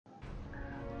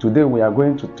Today we are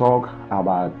going to talk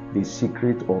about the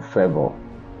secret of favor.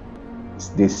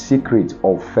 The secret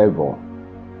of favor.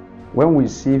 When we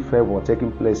see favor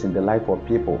taking place in the life of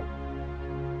people,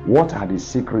 what are the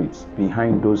secrets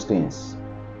behind those things?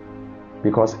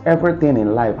 Because everything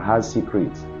in life has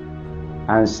secrets,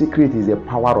 and secret is the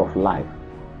power of life.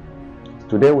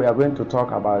 Today we are going to talk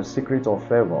about secret of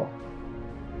favor.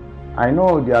 I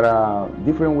know there are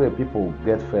different ways people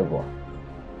get favor.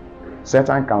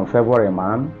 Satan can favor a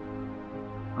man,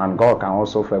 and God can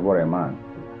also favor a man.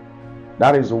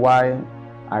 That is why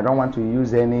I don't want to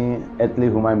use any earthly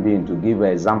human being to give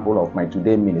an example of my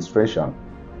today ministration.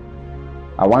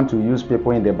 I want to use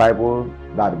people in the Bible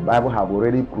that the Bible have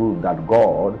already proved that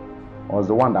God was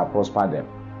the one that prospered them.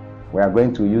 We are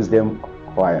going to use them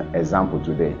for example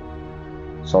today.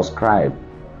 Subscribe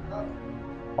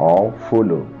or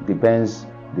follow, depends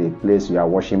the place you are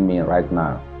watching me right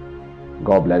now.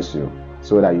 God bless you,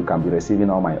 so that you can be receiving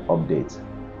all my updates.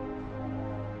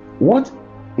 What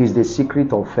is the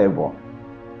secret of favor?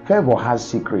 Favor has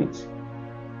secrets.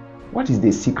 What is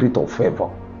the secret of favor?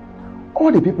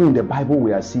 All the people in the Bible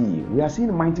we are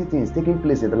seeing mighty things taking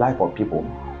place in the life of people.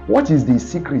 What is the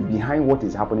secret behind what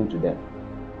is happening to them?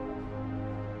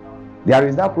 There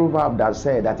is that proverb that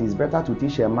said that it's better to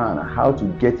teach a man how to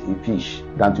get a fish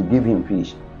than to give him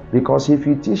fish. Because if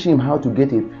you teach him how to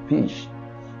get a fish,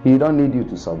 he don't need you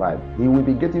to survive. He will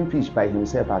be getting fish by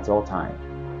himself at all times.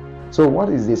 So what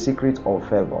is the secret of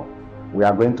favor we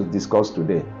are going to discuss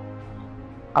today?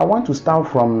 I want to start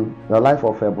from the life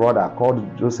of a brother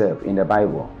called Joseph in the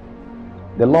Bible.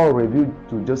 The Lord revealed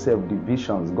to Joseph the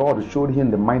visions. God showed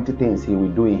him the mighty things he will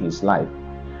do in his life.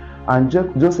 And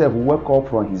Joseph woke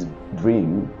up from his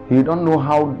dream. He don't know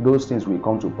how those things will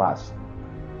come to pass.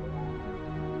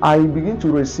 I begin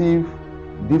to receive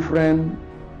different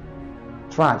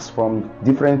tracts from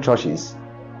different churches,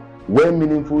 very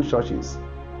meaningful churches,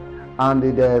 and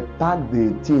they tag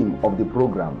the theme of the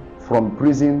program from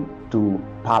prison to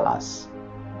palace.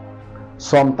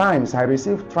 Sometimes I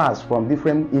receive tracts from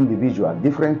different individuals,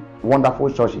 different wonderful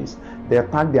churches. They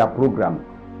tag their program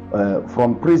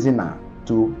from prisoner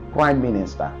to prime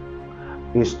minister.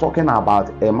 It's talking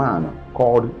about a man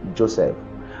called Joseph,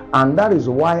 and that is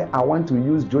why I want to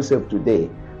use Joseph today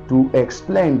to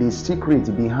explain the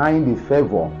secret behind the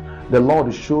favor the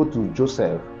Lord showed to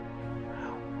Joseph.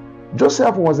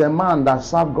 Joseph was a man that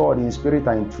served God in spirit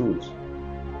and in truth.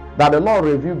 That the Lord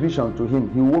revealed vision to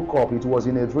him. He woke up, it was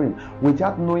in a dream,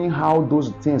 without knowing how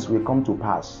those things will come to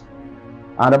pass.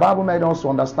 And the Bible made us to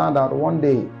understand that one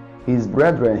day his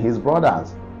brethren, his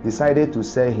brothers, decided to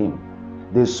sell him.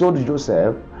 They sold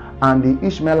Joseph, and the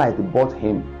Ishmaelite bought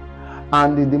him.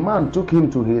 And the man took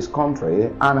him to his country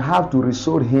and had to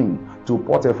resell him to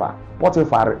Potiphar.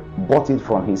 Potiphar bought it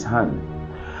from his hand.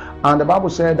 And the Bible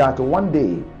said that one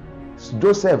day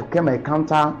Joseph came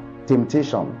encounter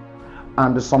temptation,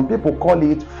 and some people call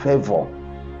it favor,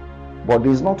 but it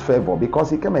is not favor, because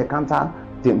he came encounter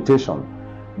temptation.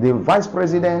 The vice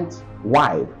president's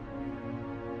wife,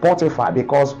 Potiphar,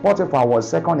 because Potiphar was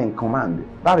second in command,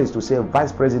 that is to say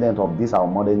vice president of this our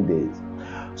modern days.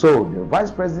 So the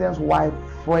vice president's wife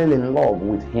fell in love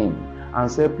with him and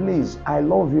said, please, I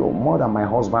love you more than my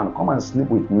husband, come and sleep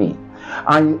with me.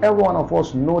 And every one of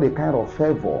us know the kind of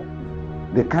favor,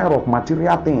 the kind of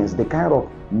material things, the kind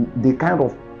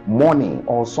of money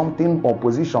or something or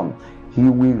position he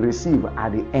will receive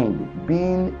at the end,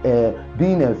 being a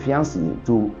fiancé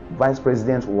to vice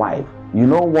president's wife. You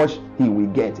know what he will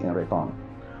get in return.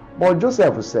 But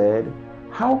Joseph said,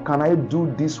 how can I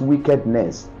do this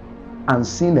wickedness and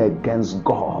sin against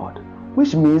God?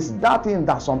 Which means that thing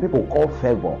that some people call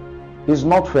favor is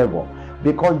not favor,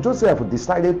 because Joseph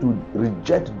decided to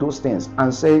reject those things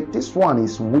and say, this one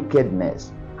is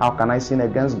wickedness. How can I sin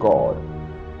against God?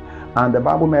 And the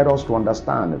Bible made us to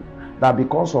understand that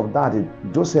because of that,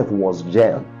 Joseph was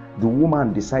jailed. The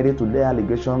woman decided to lay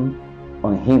allegation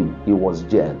on him. He was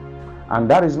jailed. And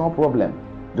that is no problem.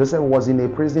 Joseph was in a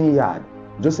prison yard.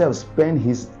 Joseph spent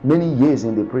his many years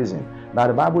in the prison. Now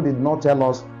the Bible did not tell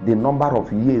us the number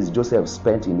of years Joseph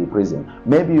spent in the prison.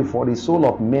 Maybe for the soul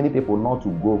of many people not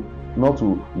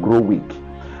to grow weak.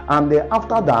 And then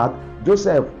after that,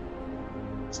 Joseph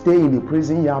stayed in the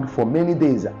prison yard for many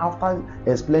days. After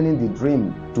explaining the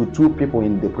dream to two people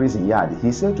in the prison yard,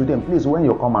 he said to them, please, when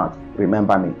you come out,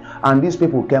 remember me. And these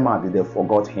people came out, they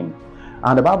forgot him.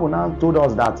 And the Bible now told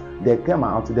us that they came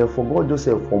out, they forgot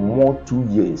Joseph for more 2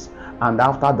 years. And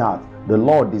after that, the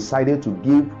Lord decided to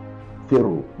give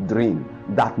Pharaoh dream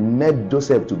that made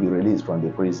Joseph to be released from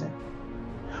the prison.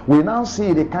 We now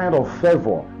see the kind of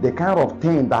favor, the kind of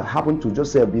thing that happened to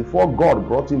Joseph before God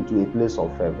brought him to a place of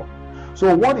favor.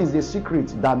 So what is the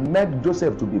secret that made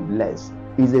Joseph to be blessed?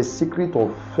 Is a secret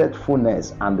of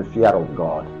faithfulness and the fear of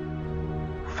God.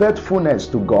 Faithfulness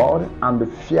to God and the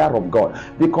fear of God.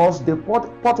 Because the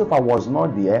Potiphar was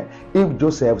not there. If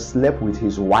Joseph slept with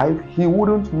his wife, he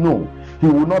wouldn't know. He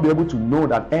would not be able to know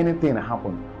that anything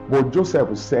happened. But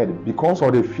Joseph said, because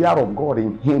of the fear of God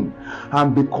in him,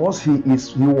 and because he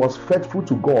was faithful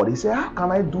to God, he said, how can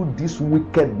I do this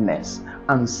wickedness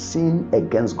and sin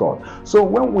against God? So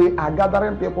when we are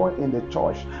gathering people in the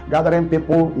church, gathering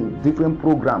people in different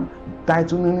programs,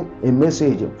 titling a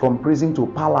message from prison to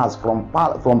palace,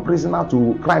 from prisoner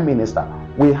to prime minister,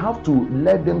 we have to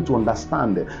let them to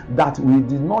understand that we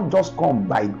did not just come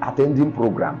by attending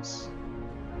programs.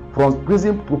 From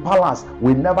prison to palace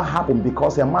will never happen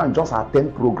because a man just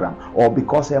attend program, or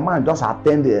because a man just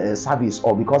attend a service,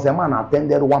 or because a man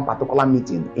attended one particular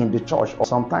meeting in the church. Or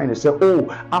sometimes they say, oh,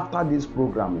 after this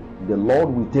program, the Lord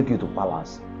will take you to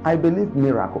palace. I believe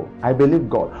miracle. I believe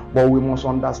God. But we must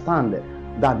understand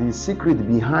that the secret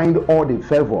behind all the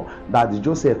favor that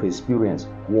Joseph experienced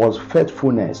was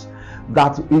faithfulness.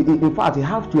 That in fact, he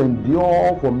had to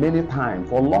endure for many times,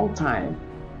 for a long time,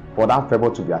 for that favor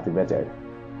to be activated.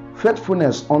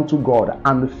 Faithfulness unto God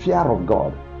and the fear of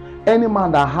God. Any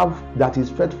man that is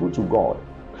faithful to God,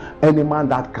 any man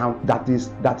that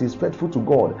is faithful to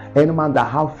God, any man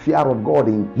that have fear of God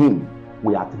in him,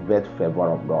 will activate favor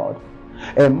of God.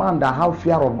 A man that have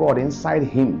fear of God inside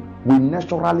him will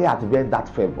naturally activate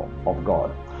that favor of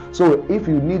God. So if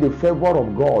you need a favor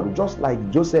of God, just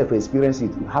like Joseph experienced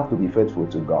it, you have to be faithful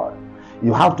to God.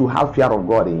 You have to have fear of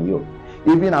God in you.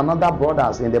 Even another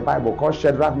brothers in the Bible called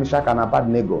Shadrach, Meshach, and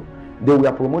Abednego, they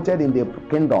were promoted in the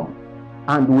kingdom,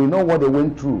 and we know what they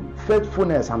went through.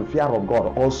 Faithfulness and fear of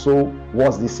God also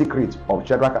was the secret of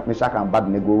Shadrach, Meshach, and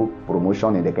Abednego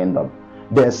promotion in the kingdom.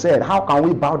 They said, how can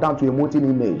we bow down to a molten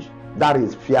image? That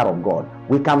is fear of God.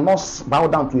 We cannot bow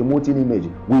down to a molten image.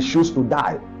 We choose to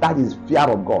die. That is fear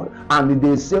of God. And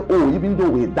they say, oh, even though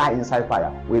we die inside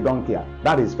fire, we don't care.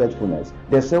 That is faithfulness.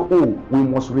 They say, oh, we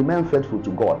must remain faithful to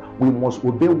God. We must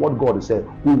obey what God said.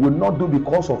 We will not do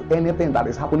because of anything that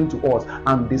is happening to us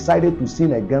and decided to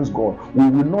sin against God. We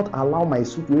will not allow my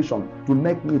situation to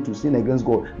make me to sin against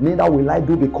God. Neither will I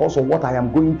do because of what I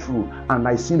am going through and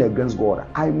I sin against God.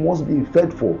 I must be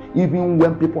faithful. Even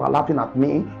when people are laughing at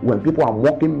me, when people are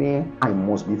mocking me, I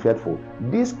must be faithful.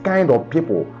 These kind of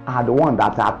people are the ones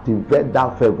that activate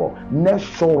that favor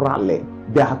naturally.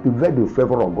 They activate the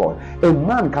favor of God. A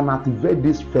man can activate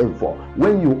this favor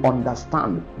when you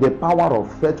understand the power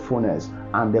of faithfulness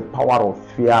and the power of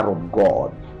fear of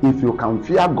God. If you can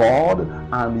fear God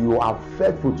and you are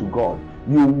faithful to God,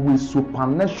 you will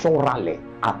supernaturally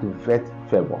activate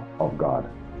favor of God.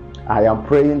 I am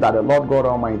praying that the Lord God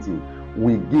Almighty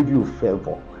will give you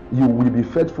favor. You will be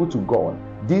faithful to God.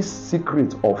 This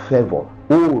secret of favor,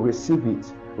 oh, receive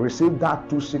it. Receive that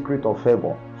two secret of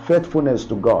favor, faithfulness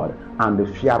to God and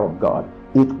the fear of God.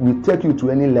 It will take you to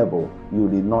any level you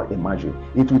did not imagine.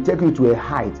 It will take you to a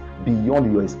height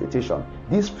beyond your expectation.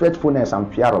 This faithfulness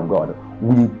and fear of God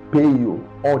will pay you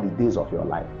all the days of your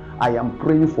life. I am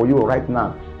praying for you right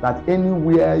now that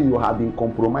anywhere you have been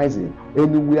compromising,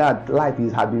 anywhere life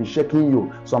has been shaking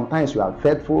you, sometimes you are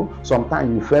faithful, sometimes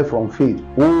you fell from faith.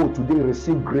 Oh, today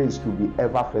receive grace to be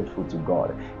ever faithful to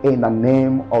God. In the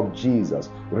name of Jesus,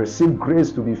 receive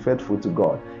grace to be faithful to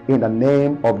God. In the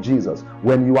name of Jesus,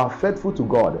 when you are faithful to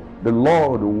God, the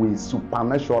Lord will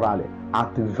supernaturally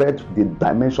activate the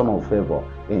dimension of favor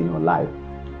in your life.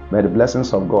 May the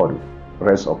blessings of God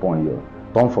rest upon you.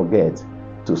 Don't forget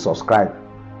to subscribe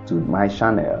to my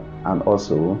channel and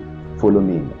also follow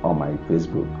me on my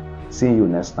Facebook. See you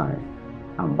next time,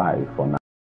 and bye for now.